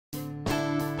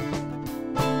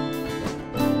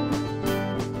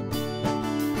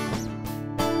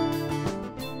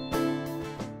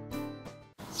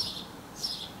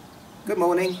Good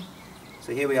morning.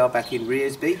 So here we are back in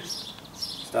Rearsby,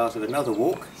 start of another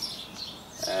walk.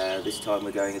 This time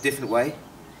we're going a different way,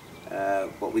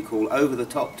 what we call over the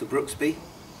top to Brooksby,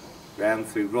 round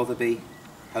through Rotherby,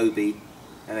 Hoby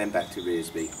and then back to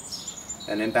Rearsby,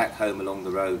 and then back home along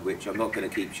the road, which I'm not going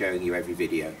to keep showing you every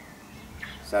video.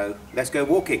 So let's go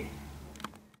walking.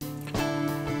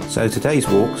 So today's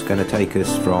walk's going to take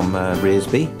us from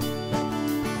Rearsby,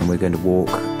 and we're going to walk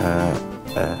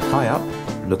high up,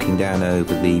 looking down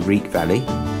over the Wreake Valley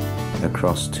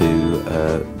across to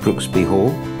Brooksby Hall,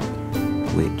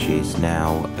 which is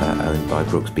now owned by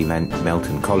Brooksby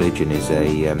Melton College and is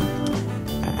a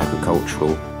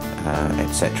agricultural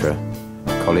etc.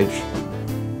 college.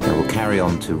 Then we'll carry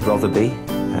on to Rotherby,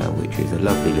 which is a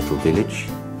lovely little village,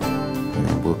 and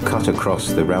then we'll cut across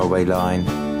the railway line,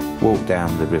 walk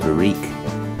down the River Wreake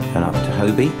and up to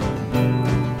Hoby.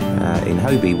 In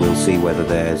Hoby we'll see whether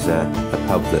there's a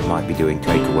pub that might be doing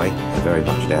takeaway. I very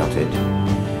much doubt it.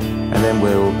 And then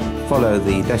we'll follow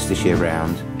the Leicestershire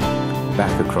round,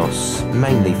 back across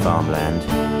mainly farmland,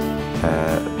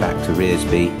 back to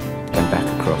Rearsby and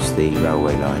back across the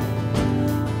railway line.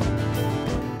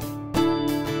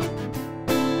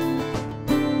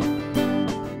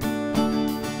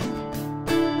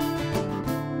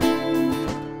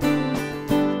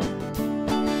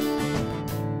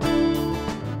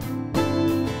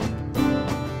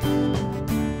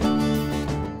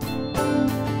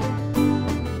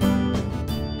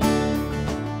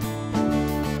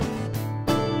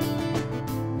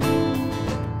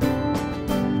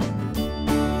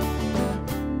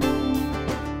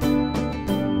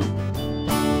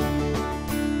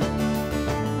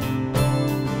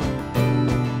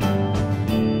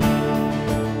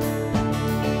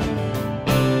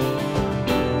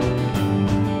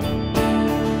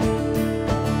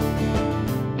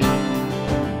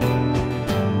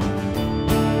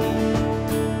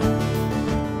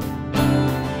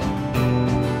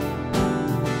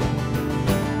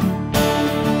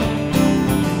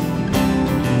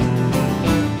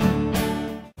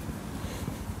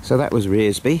 So that was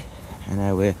Rearsby, and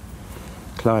now we're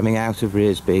climbing out of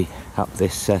Rearsby up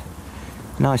this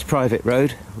nice private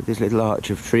road with this little arch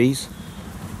of trees.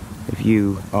 If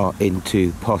you are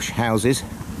into posh houses,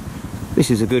 this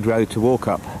is a good road to walk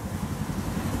up.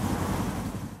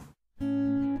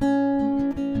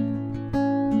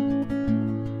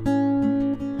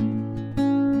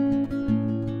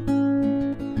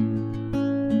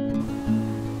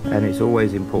 And it's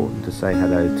always important to say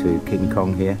hello to King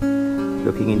Kong here,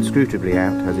 looking inscrutably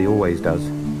out, as he always does,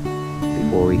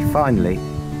 before we finally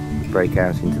break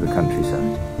out into the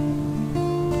countryside.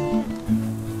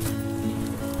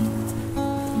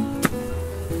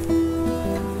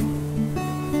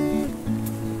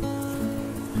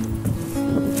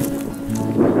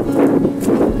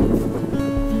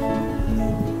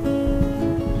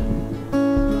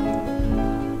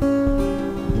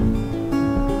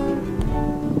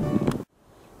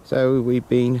 So we've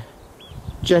been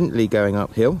gently going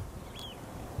uphill,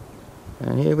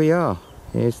 and here we are.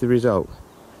 Here's the result.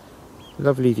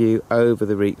 Lovely view over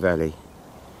the Wreake Valley.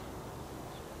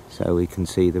 So we can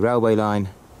see the railway line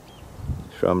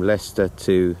from Leicester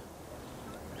to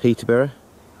Peterborough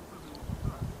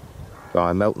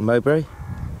via Melton Mowbray.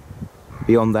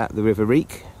 Beyond that the River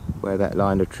Wreake, where that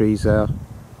line of trees are,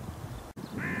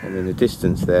 and in the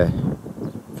distance there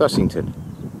Fussington.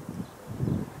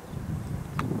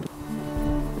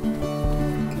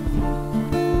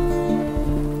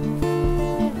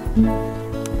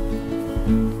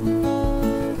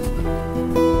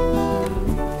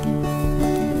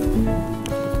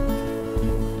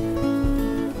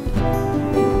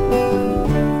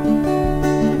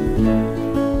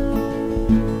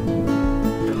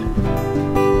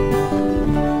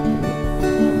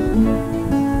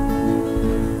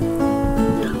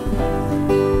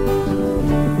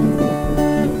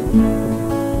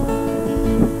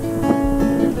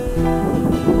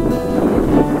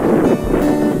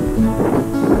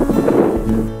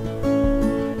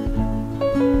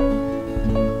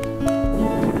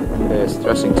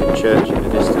 Church in the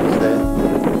distance there.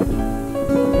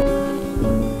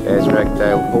 There's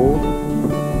Ragdale Hall,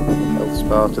 Health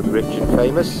Spa to the rich and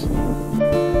famous,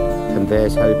 and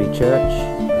there's Hoby Church,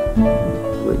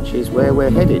 which is where we're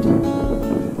headed.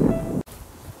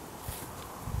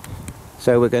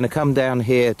 So we're going to come down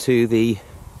here to the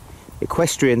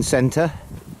equestrian centre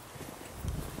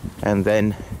and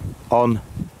then on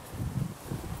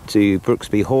to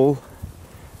Brooksby Hall,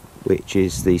 which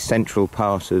is the central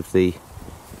part of the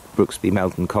Brooksby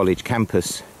Melton College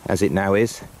campus as it now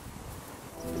is.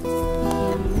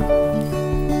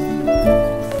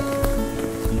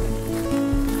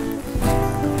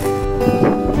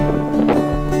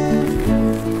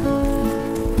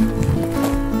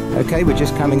 Okay, we're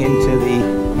just coming into the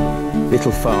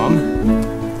little farm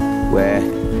where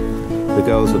the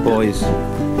girls and boys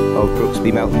of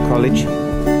Brooksby Melton College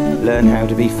learn how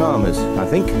to be farmers, I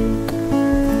think.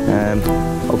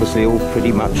 Obviously all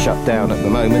pretty much shut down at the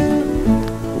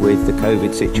moment with the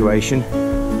COVID situation.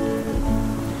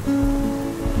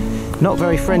 Not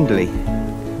very friendly,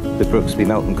 the Brooksby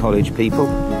Melton College people.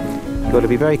 You've got to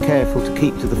be very careful to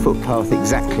keep to the footpath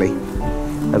exactly,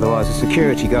 otherwise a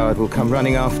security guard will come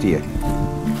running after you.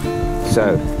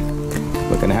 So,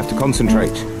 we're going to have to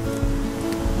concentrate.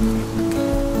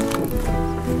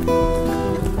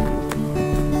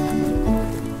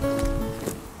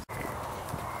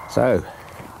 So,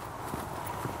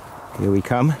 here we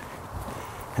come,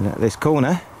 and at this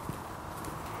corner,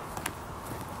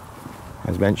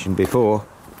 as mentioned before,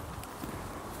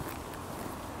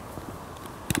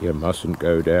 you mustn't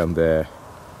go down there.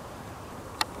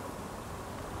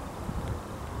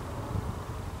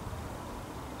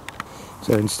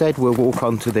 So instead we'll walk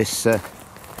onto this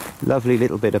lovely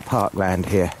little bit of parkland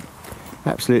here.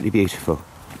 Absolutely beautiful.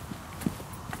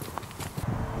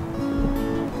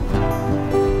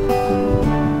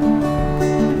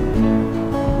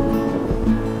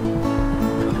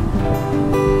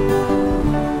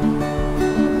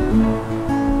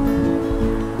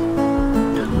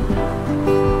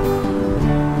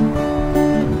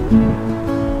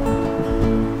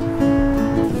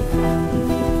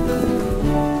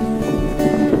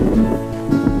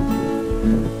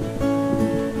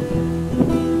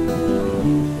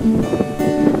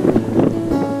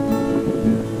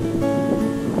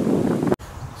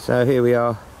 So here we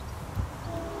are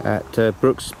at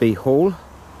Brooksby Hall,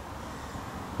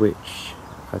 which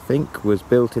I think was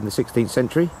built in the 16th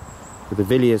century for the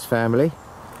Villiers family,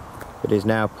 but is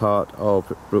now part of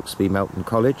Brooksby Melton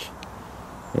College,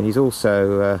 and is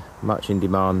also much in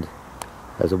demand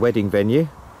as a wedding venue,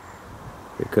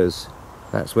 because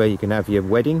that's where you can have your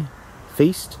wedding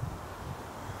feast,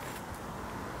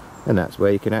 and that's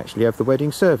where you can actually have the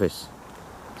wedding service.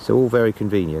 So all very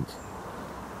convenient.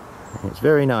 It's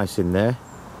very nice in there.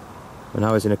 When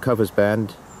I was in a covers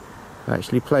band, I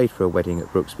actually played for a wedding at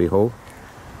Brooksby Hall,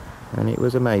 and it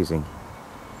was amazing.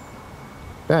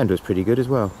 Band was pretty good as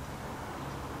well.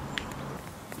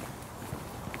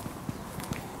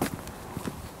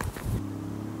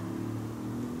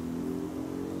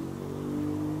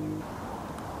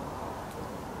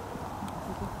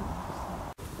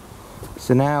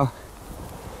 So now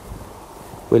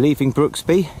we're leaving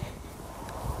Brooksby,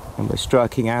 and we're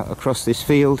striking out across this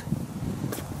field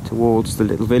towards the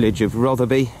little village of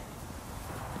Rotherby.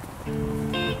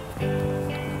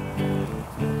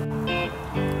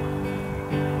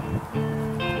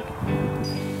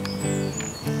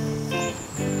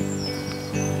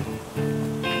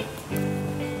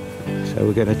 So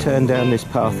we're going to turn down this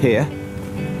path here,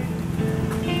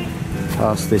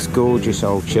 past this gorgeous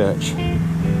old church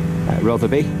at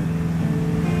Rotherby.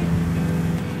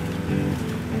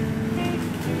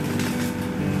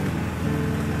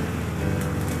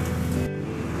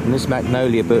 And this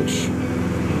magnolia bush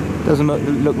doesn't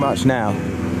look much now.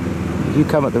 If you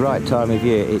come at the right time of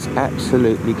year, it's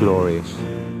absolutely glorious.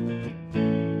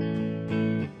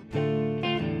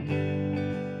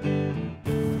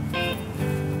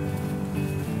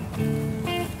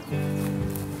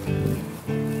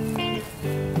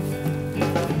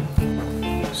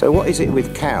 So what is it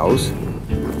with cows?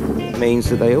 It means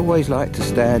that they always like to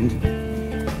stand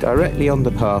directly on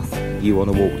the path you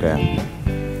want to walk down.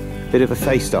 Bit of a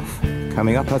face-off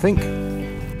coming up, I think.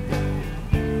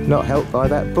 Not helped by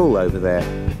that bull over there,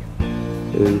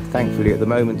 who thankfully at the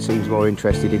moment seems more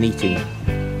interested in eating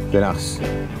than us.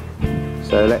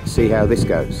 So let's see how this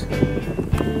goes.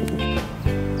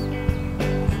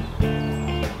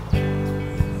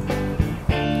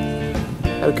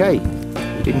 Okay,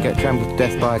 we didn't get trampled to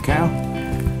death by a cow.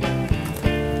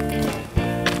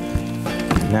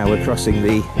 Now we're crossing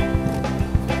the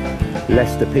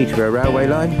Leicester-Peterborough railway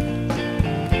line.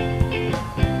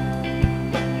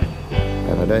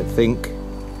 I don't think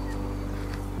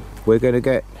we're going to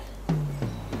get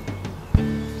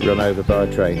run over by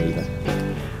a train either.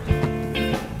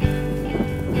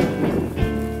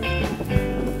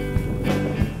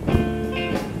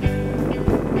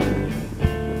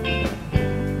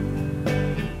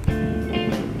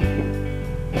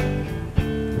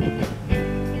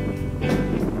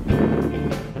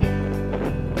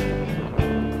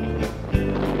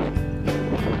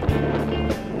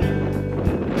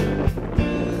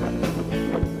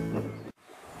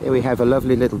 Here we have a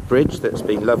lovely little bridge that's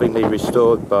been lovingly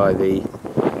restored by the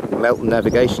Melton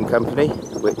Navigation Company,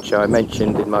 which I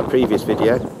mentioned in my previous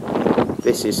video.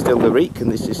 This is still the Wreake,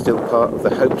 and this is still part of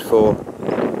the hoped for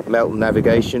Melton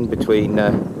navigation between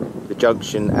the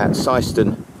junction at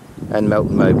Syston and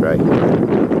Melton Mowbray.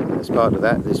 As part of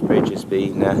that, this bridge has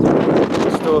been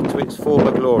restored to its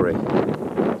former glory.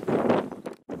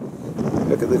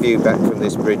 Look at the view back from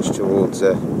this bridge towards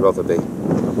Rotherby.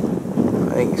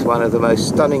 I think it's one of the most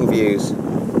stunning views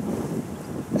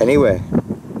anywhere,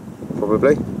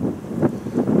 probably.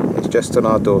 It's just on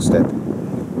our doorstep.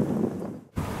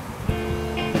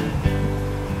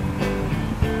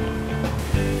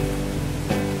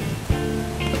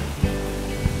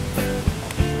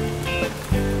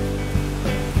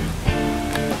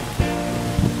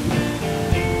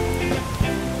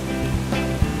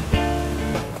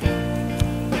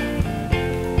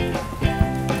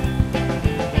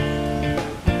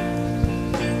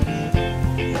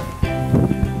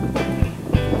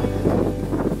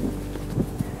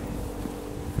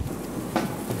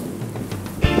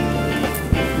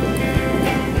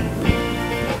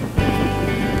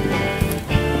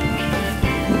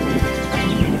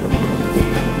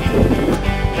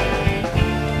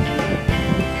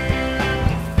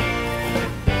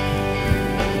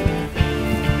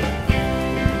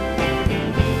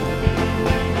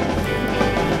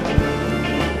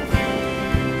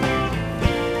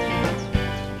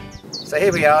 So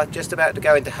here we are, just about to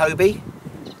go into Hoby,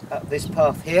 up this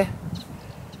path here.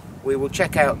 We will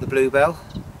check out the Bluebell,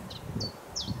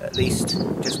 at least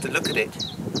just to look at it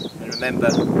and remember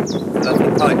the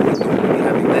lovely pint we'll be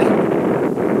having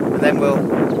there. And then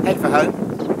we'll head for home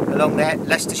along the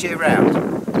Leicestershire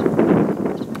round.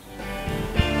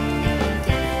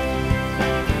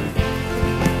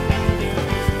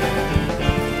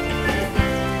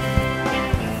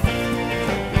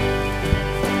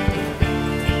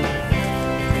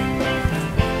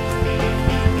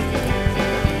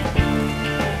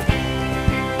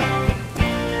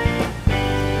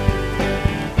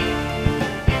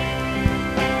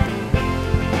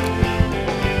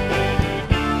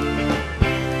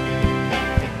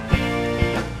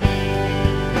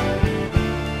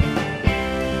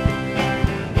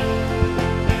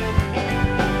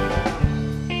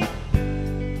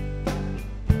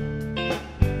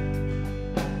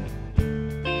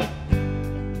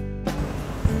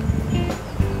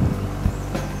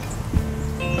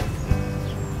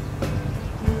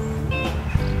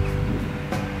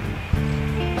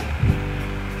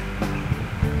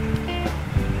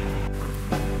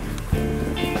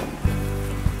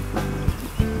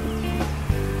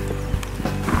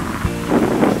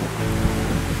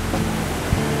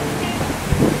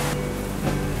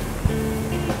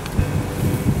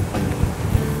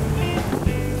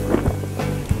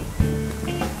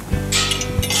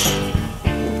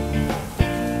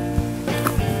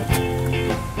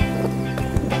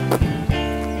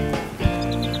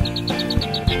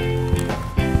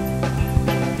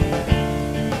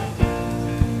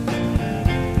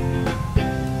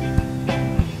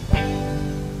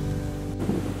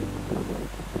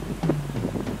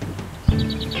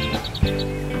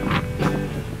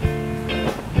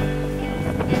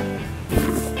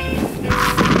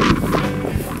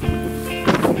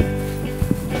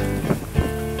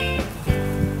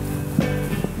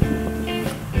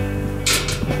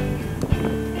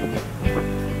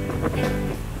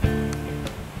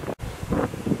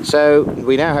 So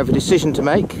we now have a decision to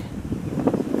make.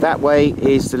 That way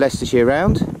is the Leicestershire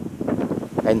round,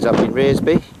 ends up in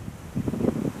Rearsby.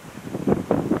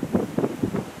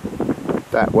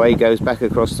 That way goes back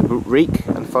across the Wreake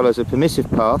and follows a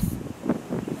permissive path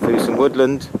through some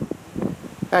woodland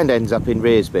and ends up in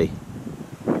Rearsby.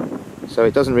 So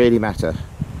it doesn't really matter.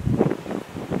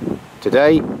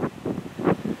 Today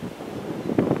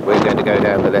we're going to go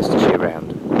down the Leicestershire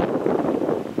round.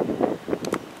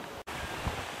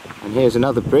 And here's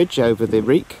another bridge over the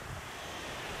Wreake.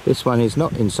 This one is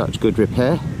not in such good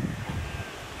repair,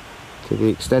 to the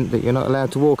extent that you're not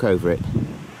allowed to walk over it.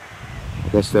 I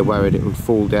guess they're worried it will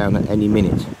fall down at any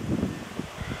minute.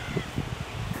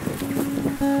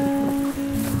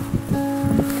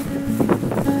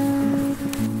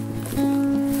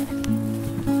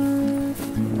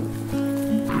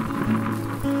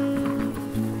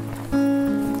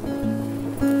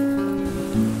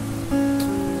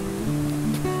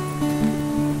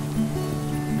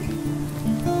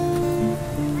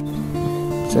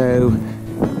 So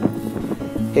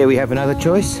here we have another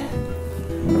choice.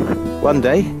 One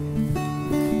day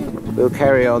we'll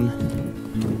carry on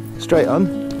straight on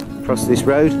across this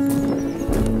road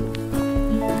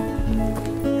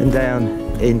and down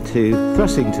into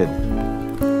Thrussington.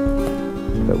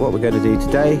 But what we're going to do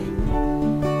today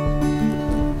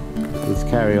is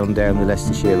carry on down the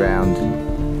Leicestershire round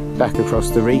back across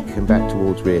the Wreake and back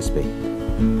towards Rearsby.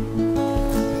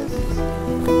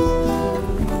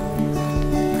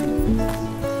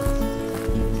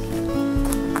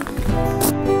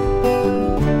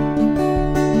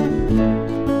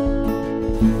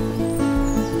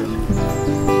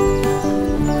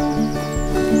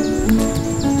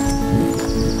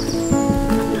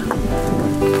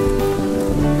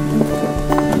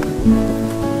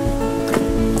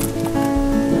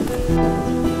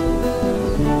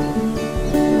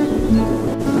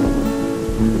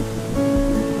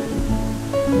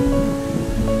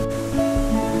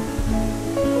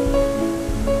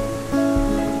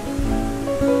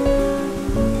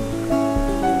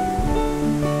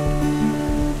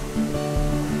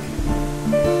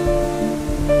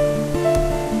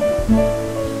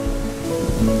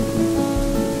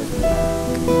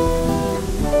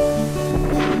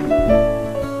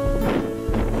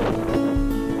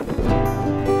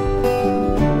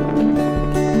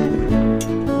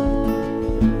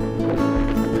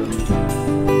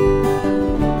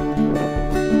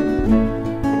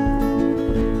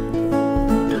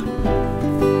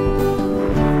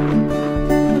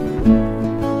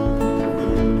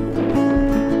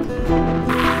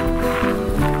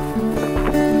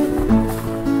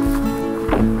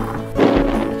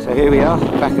 So here we are,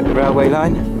 back at the railway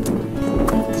line.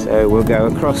 So we'll go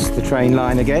across the train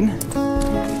line again.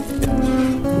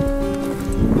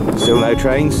 Still no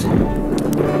trains.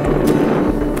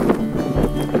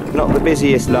 Not the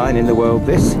busiest line in the world,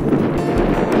 this.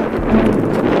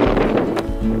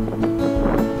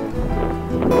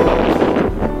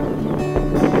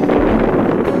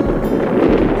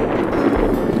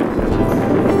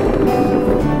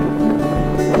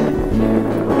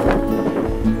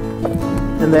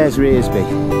 And there's Rearsby.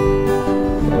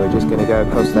 So we're just going to go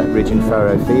across that ridge and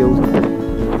furrow field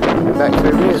and back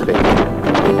through Rearsby.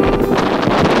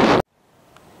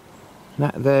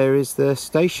 That there is the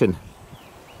station.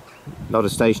 Not a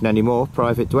station anymore,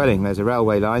 private dwelling. There's a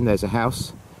railway line, there's a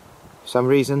house. For some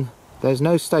reason there's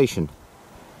no station.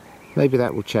 Maybe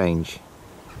that will change.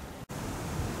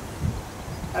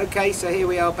 Okay, so here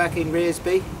we are back in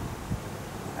Rearsby,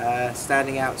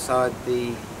 standing outside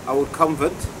the old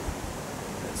convent.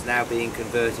 It's now being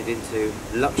converted into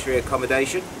luxury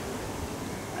accommodation,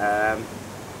 and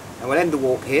we'll end the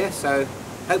walk here. So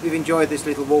hope you've enjoyed this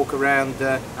little walk around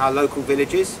our local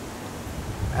villages,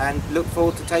 and look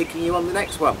forward to taking you on the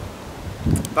next one.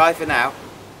 Bye for now.